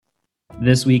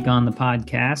This week on the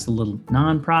podcast, a little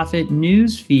nonprofit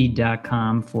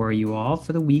newsfeed.com for you all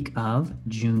for the week of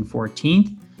June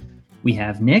 14th. We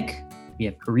have Nick, we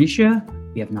have Carisha,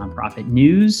 we have nonprofit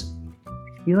news.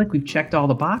 I feel like we've checked all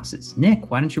the boxes. Nick,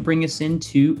 why don't you bring us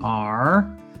into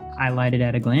our highlighted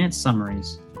at a glance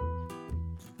summaries?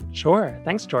 Sure.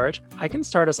 Thanks, George. I can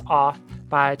start us off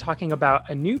by talking about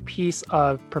a new piece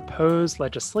of proposed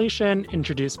legislation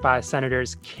introduced by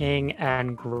Senators King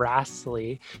and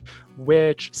Grassley,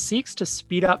 which seeks to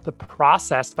speed up the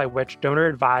process by which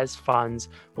donor-advised funds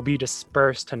will be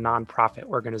dispersed to nonprofit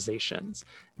organizations.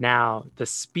 Now, the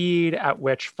speed at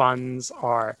which funds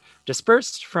are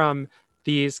dispersed from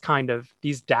these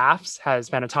DAFs has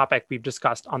been a topic we've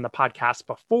discussed on the podcast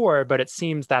before, but it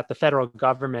seems that the federal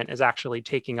government is actually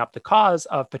taking up the cause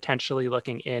of potentially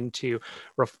looking into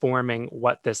reforming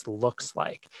what this looks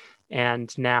like.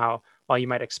 And now, while you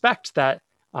might expect that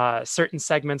certain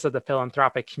segments of the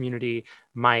philanthropic community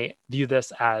might view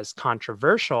this as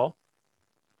controversial,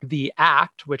 the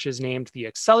act, which is named the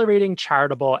Accelerating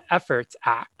Charitable Efforts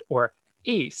Act, or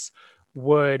ACE,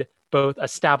 would both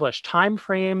establish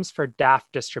timeframes for DAF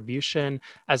distribution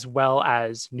as well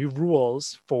as new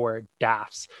rules for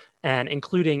DAFs, and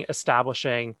including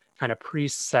establishing kind of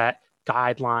preset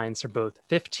guidelines for both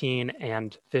 15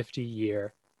 and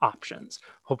 50-year options,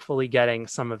 hopefully getting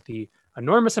some of the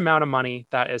enormous amount of money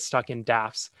that is stuck in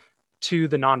DAFs to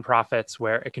the nonprofits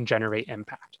where it can generate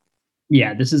impact.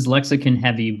 Yeah, this is lexicon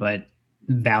heavy, but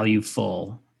value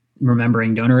full.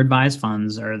 Remembering donor advised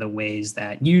funds are the ways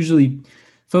that usually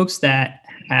folks that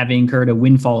have incurred a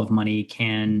windfall of money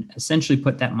can essentially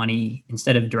put that money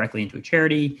instead of directly into a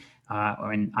charity,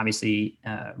 and obviously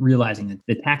realizing that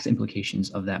the tax implications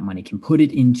of that money, can put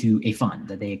it into a fund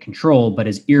that they control, but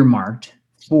is earmarked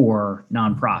for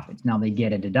nonprofits. Now they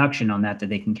get a deduction on that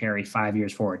they can carry 5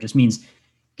 years forward. It just means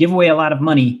give away a lot of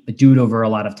money, but do it over a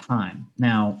lot of time.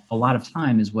 Now, a lot of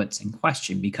time is what's in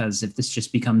question, because if this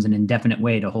just becomes an indefinite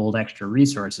way to hold extra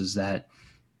resources that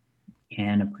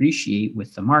can appreciate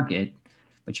with the market,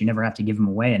 but you never have to give them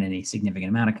away in any significant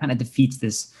amount, it kind of defeats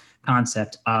this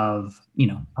concept of,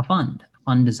 a fund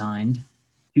designed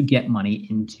to get money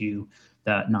into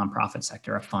the nonprofit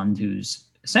sector, a fund who's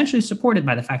essentially supported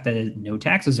by the fact that no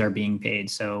taxes are being paid.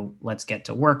 So let's get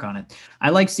to work on it.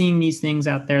 I like seeing these things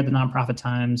out there. The Nonprofit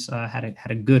Times had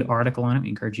a good article on it. We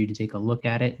encourage you to take a look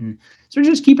at it and sort of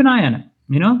just keep an eye on it.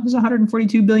 There's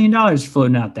 $142 billion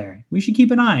floating out there. We should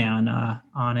keep an eye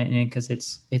on it, because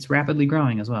it's rapidly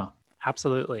growing as well.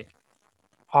 Absolutely.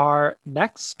 Our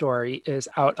next story is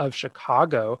out of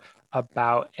Chicago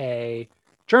about a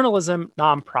journalism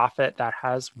nonprofit that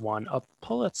has won a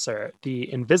Pulitzer. The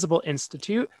Invisible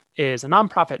Institute is a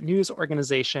nonprofit news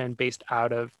organization based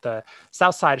out of the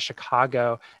South Side of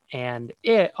Chicago, and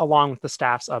it, along with the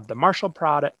staffs of the Marshall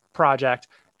Project,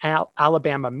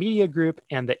 Alabama Media Group,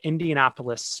 and the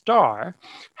Indianapolis Star,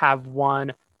 have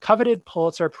won coveted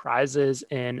Pulitzer Prizes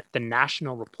in the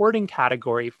national reporting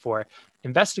category for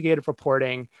investigative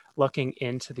reporting looking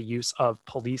into the use of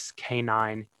police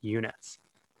canine units.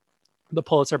 The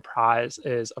Pulitzer Prize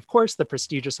is, of course, the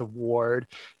prestigious award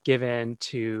given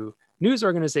to news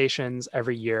organizations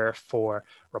every year for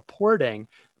reporting,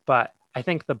 but I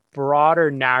think the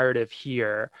broader narrative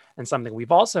here, and something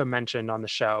we've also mentioned on the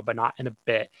show, but not in a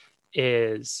bit,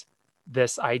 is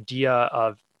this idea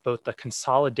of both the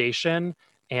consolidation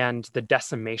and the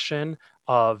decimation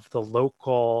of the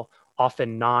local,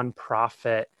 often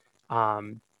nonprofit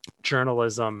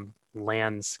journalism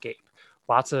landscape.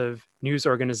 Lots of news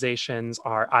organizations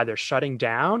are either shutting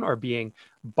down or being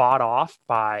bought off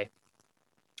by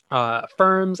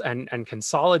firms and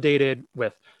consolidated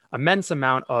with immense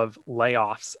amount of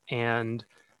layoffs. And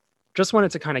just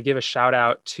wanted to kind of give a shout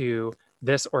out to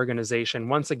this organization,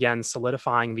 once again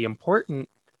solidifying the important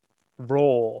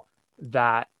role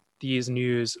that these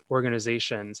news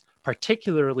organizations,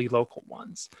 particularly local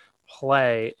ones,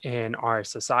 play in our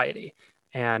society.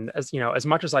 And as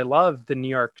much as I love the New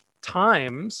York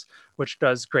Times, which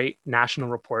does great national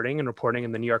reporting and reporting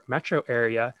in the New York metro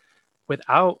area,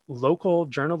 without local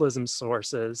journalism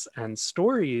sources and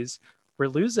stories, we're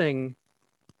losing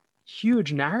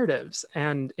huge narratives,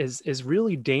 and is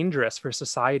really dangerous for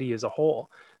society as a whole.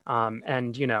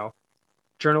 And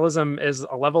journalism is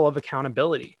a level of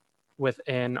accountability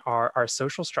within our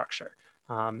social structure,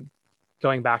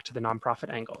 going back to the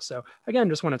nonprofit angle. So again,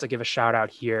 just wanted to give a shout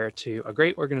out here to a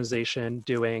great organization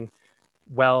doing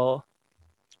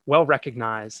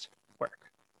well-recognized work.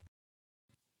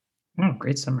 Oh,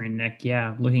 great summary, Nick.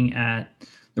 Yeah, looking at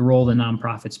the role that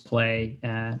nonprofits play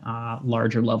at a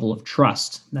larger level of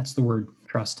trust. That's the word,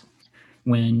 trust.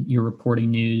 when you're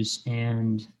reporting news,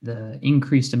 and the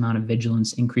increased amount of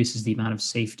vigilance increases the amount of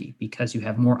safety because you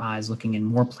have more eyes looking in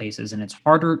more places, and it's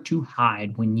harder to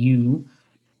hide when you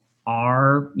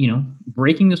are,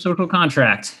 breaking the social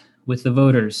contract with the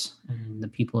voters and the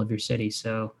people of your city.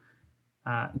 So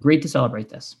great to celebrate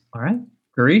this. All right,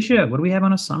 Garisha, what do we have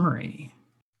on a summary?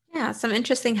 Yeah, some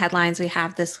interesting headlines we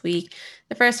have this week.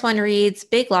 The first one reads,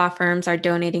 big law firms are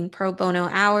donating pro bono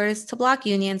hours to block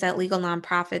unions at legal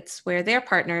nonprofits where their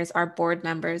partners are board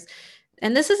members.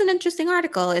 And this is an interesting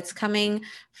article. It's coming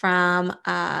from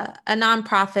a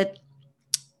nonprofit,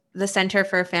 the Center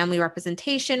for Family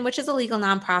Representation, which is a legal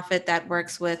nonprofit that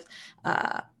works with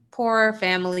poor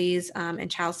families and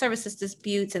child services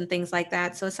disputes and things like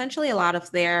that. So essentially, a lot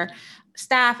of their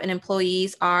staff and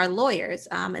employees are lawyers,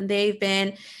 and they've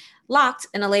been locked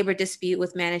in a labor dispute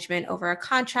with management over a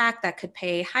contract that could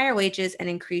pay higher wages and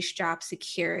increase job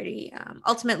security,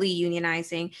 ultimately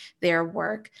unionizing their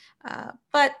work.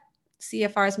 But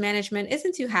CFR's management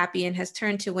isn't too happy and has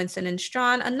turned to Winston and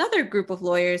Strawn, another group of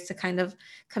lawyers, to kind of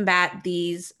combat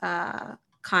these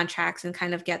contracts and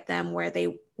kind of get them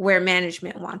where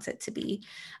management wants it to be.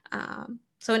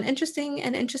 So an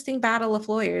interesting battle of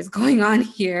lawyers going on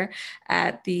here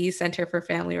at the Center for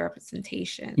Family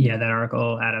Representation. Yeah, that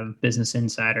article out of Business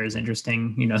Insider is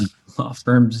interesting. Law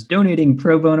firms donating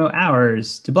pro bono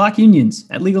hours to block unions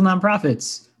at legal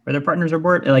nonprofits where their partners are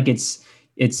board. Like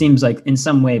it seems like in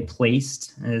some way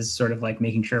placed as sort of like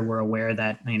making sure we're aware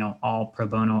that, all pro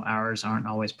bono hours aren't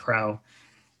always pro,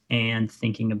 and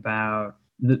thinking about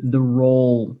the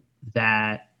role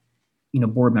that,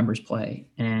 board members play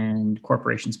and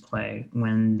corporations play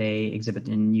when they exhibit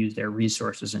and use their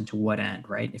resources, and to what end,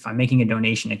 right? If I'm making a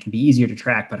donation, it can be easier to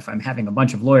track, but if I'm having a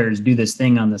bunch of lawyers do this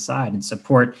thing on the side and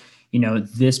support,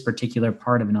 this particular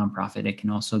part of a nonprofit, it can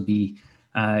also be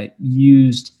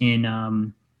used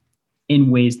in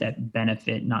ways that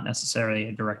benefit not necessarily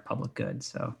a direct public good.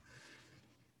 So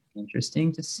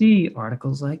interesting to see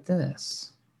articles like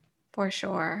this. For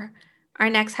sure. Our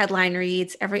next headline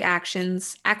reads, Every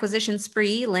Acquisition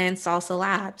Spree lands Salsa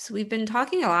Labs. We've been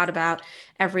talking a lot about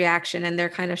Every Action and their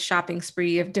kind of shopping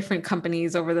spree of different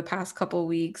companies over the past couple of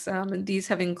weeks. And these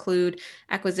have include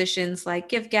acquisitions like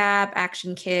GiveGab,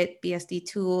 Action Kit, BSD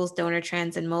Tools, Donor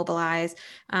Trends, and Mobilize,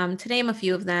 to name a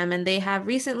few of them. And they have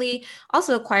recently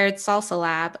also acquired Salsa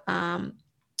Lab,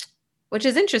 which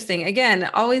is interesting. Again,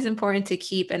 always important to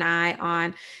keep an eye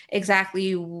on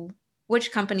exactly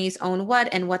which companies own what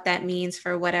and what that means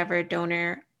for whatever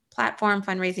donor platform,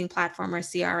 fundraising platform, or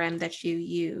CRM that you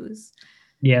use.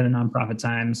 Yeah, the Nonprofit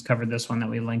Times covered this one that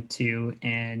we linked to.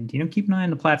 And, keep an eye on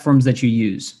the platforms that you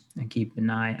use and keep an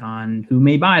eye on who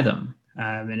may buy them.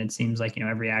 And it seems like,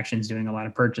 Every Action is doing a lot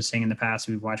of purchasing. In the past,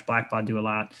 we've watched Blackbaud do a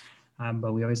lot.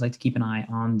 But we always like to keep an eye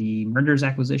on the mergers,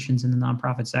 acquisitions in the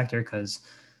nonprofit sector, because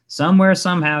somewhere,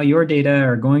 somehow, your data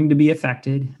are going to be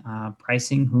affected.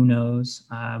 Pricing, who knows?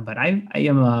 But I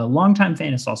am a longtime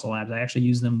fan of Salsa Labs. I actually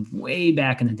used them way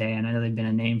back in the day, and I know they've been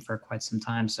a name for quite some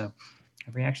time. So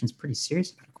Every Action's pretty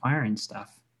serious about acquiring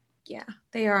stuff. Yeah,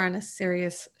 they are on a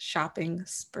serious shopping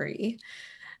spree.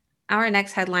 Our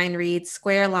next headline reads,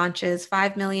 Square launches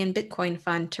 5 million Bitcoin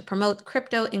fund to promote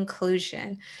crypto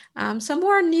inclusion. Some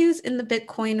more news in the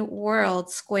Bitcoin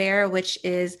world. Square, which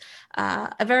is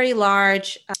a very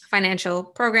large financial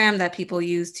program that people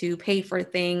use to pay for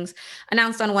things,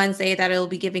 announced on Wednesday that it'll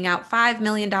be giving out $5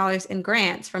 million in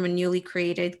grants from a newly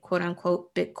created quote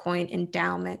unquote Bitcoin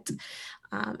endowment,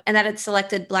 and that it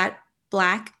selected Black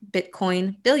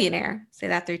Bitcoin Billionaire, say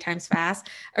that 3 times fast,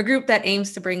 a group that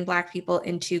aims to bring Black people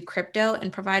into crypto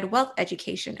and provide wealth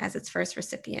education as its first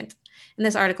recipient. And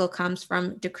this article comes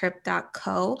from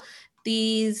Decrypt.co.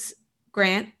 These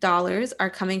grant dollars are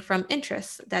coming from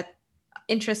interest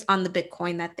on the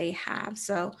Bitcoin that they have.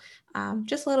 So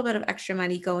just a little bit of extra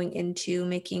money going into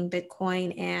making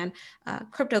Bitcoin and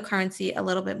cryptocurrency a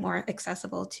little bit more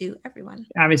accessible to everyone.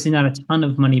 Obviously not a ton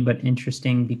of money, but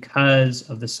interesting because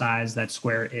of the size that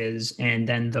Square is, and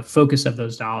then the focus of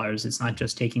those dollars. It's not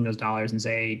just taking those dollars and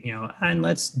say, and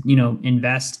let's,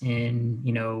 invest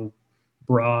in,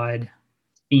 broad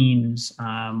themes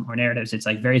or narratives. It's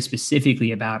like very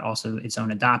specifically about also its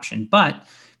own adoption. But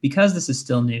because this is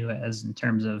still new as in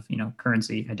terms of,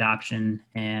 currency adoption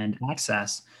and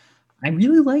access, I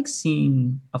really like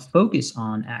seeing a focus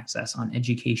on access, on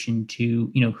education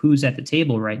to, who's at the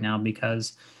table right now,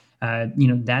 because,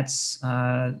 that's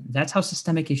how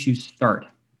systemic issues start.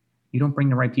 You don't bring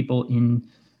the right people in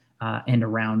and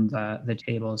around the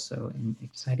table. So I'm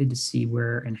excited to see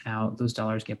where and how those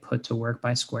dollars get put to work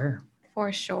by Square.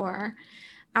 For sure.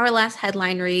 Our last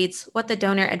headline reads, What the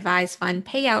Donor Advised Fund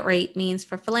Payout Rate Means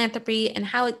for Philanthropy and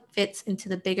How It Fits into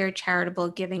the Bigger Charitable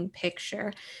Giving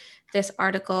Picture. This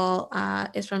article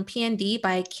is from PND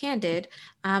by Candid,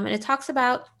 and it talks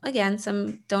about, again,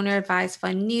 some donor advised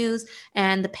fund news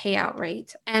and the payout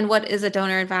rate. And what is a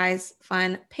donor advised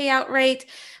fund payout rate?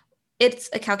 It's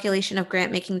a calculation of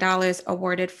grant-making dollars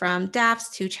awarded from DAFs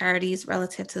to charities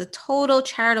relative to the total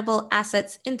charitable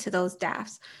assets into those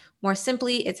DAFs. More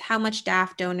simply, it's how much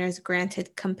DAF donors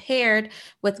granted compared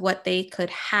with what they could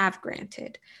have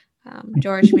granted.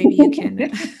 George, maybe you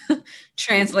can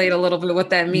translate a little bit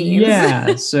what that means.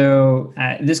 Yeah, so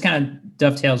this kind of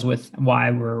dovetails with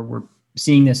why we're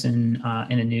seeing this in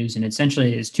the news, and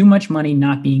essentially is too much money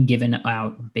not being given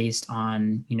out based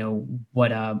on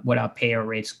what our payout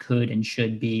rates could and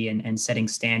should be, and setting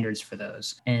standards for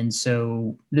those. And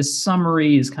so this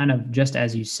summary is kind of just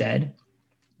as you said,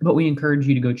 but we encourage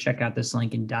you to go check out this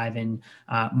link and dive in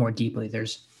more deeply.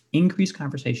 There's increased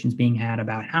conversations being had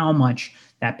about how much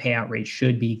that payout rate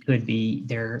should be, could be.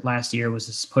 There last year was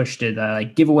this push to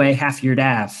give away half your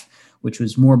DAF, which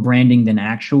was more branding than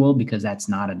actual, because that's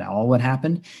not at all what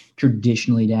happened.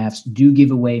 Traditionally, DAFs do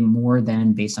give away more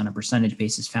than, based on a percentage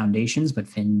basis, foundations, but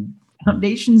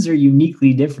foundations are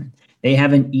uniquely different. They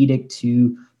have an edict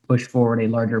to push forward a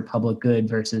larger public good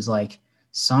versus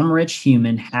some rich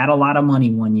human had a lot of money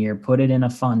one year, put it in a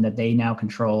fund that they now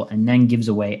control, and then gives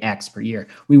away X per year.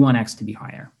 We want X to be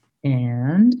higher.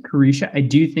 And Carisha, I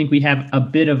do think we have a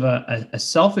bit of a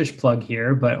selfish plug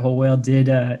here, but Whole Whale did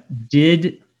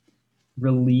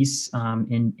release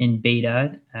in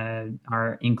beta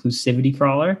our inclusivity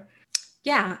crawler.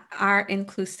 Yeah, our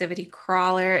inclusivity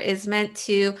crawler is meant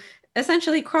to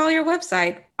essentially crawl your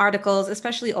website, articles,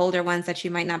 especially older ones that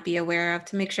you might not be aware of,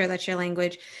 to make sure that your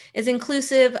language is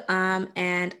inclusive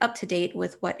and up to date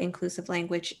with what inclusive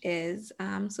language is.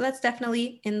 So that's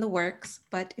definitely in the works.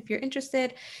 But if you're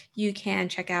interested, you can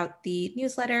check out the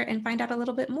newsletter and find out a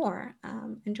little bit more.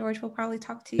 And George will probably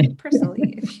talk to you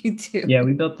personally if you do. Yeah,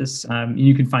 we built this.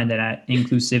 You can find that at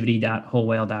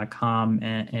inclusivity.wholewhale.com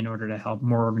in order to help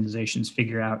more organizations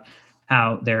figure out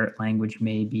how their language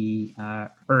may be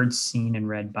heard, seen, and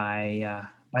read by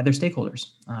their stakeholders.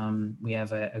 We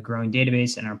have a growing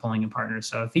database and are pulling in partners.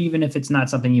 So even if it's not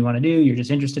something you want to do, you're just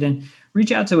interested in,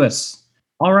 reach out to us.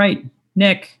 All right,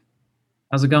 Nick,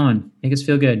 how's it going? Make us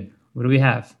feel good. What do we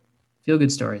have? Feel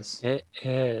good stories. It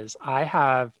is. I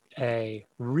have a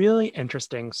really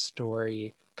interesting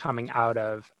story coming out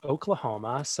of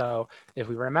Oklahoma. So if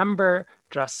we remember,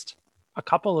 just a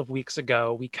couple of weeks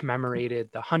ago, we commemorated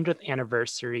the 100th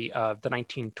anniversary of the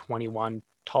 1921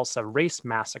 Tulsa Race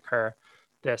Massacre,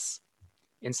 this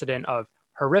incident of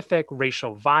horrific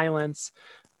racial violence.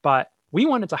 But we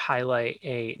wanted to highlight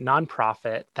a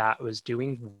nonprofit that was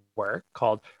doing work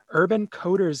called Urban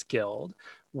Coders Guild,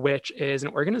 which is an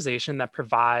organization that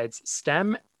provides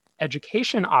STEM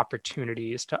education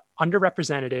opportunities to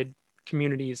underrepresented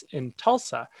communities in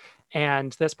Tulsa.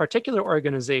 And this particular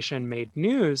organization made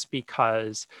news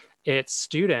because its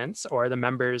students, or the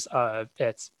members of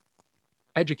its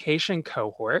education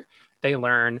cohort, they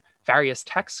learn various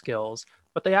tech skills.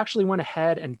 What they actually went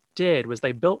ahead and did was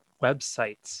they built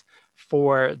websites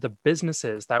for the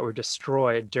businesses that were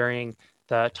destroyed during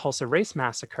the Tulsa Race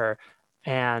Massacre,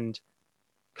 and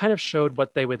kind of showed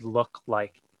what they would look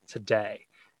like today.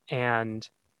 And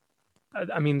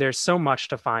I mean, there's so much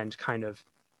to find kind of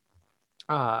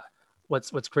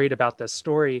what's great about this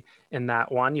story, in that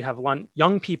one, you have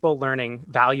young people learning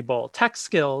valuable tech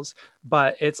skills,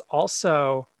 but it's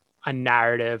also a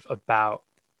narrative about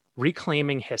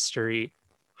reclaiming history,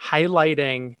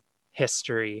 highlighting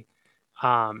history,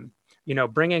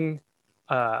 bringing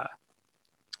a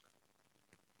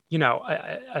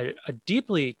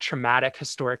deeply traumatic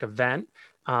historic event,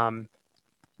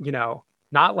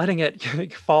 not letting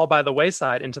it fall by the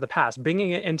wayside into the past,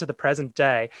 bringing it into the present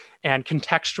day and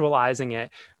contextualizing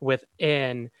it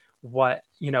within what,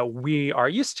 we are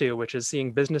used to, which is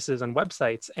seeing businesses and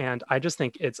websites. And I just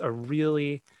think it's a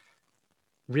really,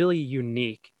 really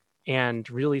unique and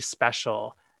really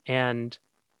special, and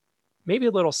maybe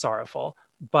a little sorrowful,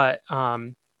 but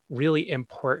really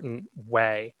important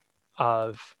way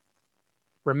of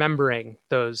remembering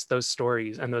those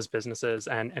stories and those businesses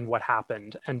and what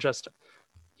happened. And just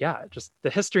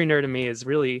the history nerd in me is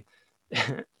really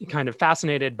kind of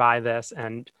fascinated by this,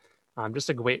 and just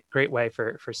a great way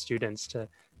for students to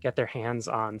get their hands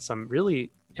on some really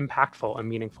impactful and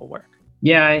meaningful work.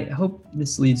 Yeah, I hope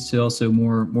this leads to also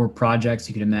more projects.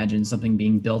 You could imagine something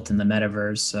being built in the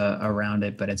metaverse around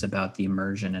it, but it's about the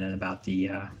immersion and about the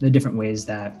different ways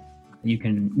that you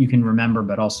can remember,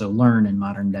 but also learn in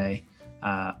modern day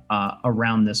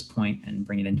around this point and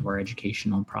bring it into our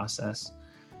educational process.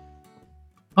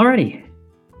 Alrighty.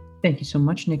 Thank you so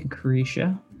much, Nick and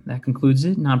Carisha. That concludes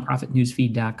it.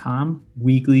 Nonprofitnewsfeed.com,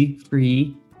 weekly,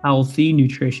 free, healthy,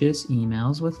 nutritious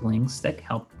emails with links that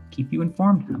help keep you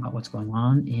informed about what's going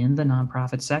on in the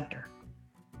nonprofit sector.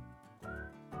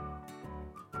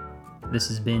 This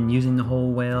has been Using the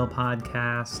Whole Whale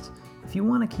podcast. If you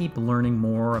want to keep learning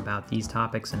more about these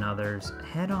topics and others,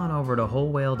 head on over to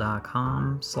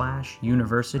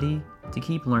wholewhale.com/university to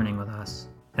keep learning with us.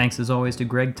 Thanks as always to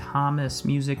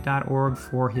GregThomasMusic.org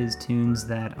for his tunes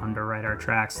that underwrite our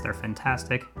tracks. They're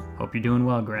fantastic. Hope you're doing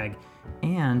well, Greg.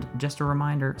 And just a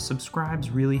reminder, subscribes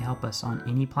really help us on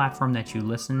any platform that you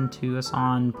listen to us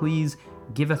on. Please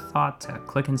give a thought to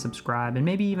click and subscribe and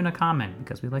maybe even a comment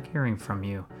because we like hearing from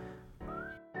you.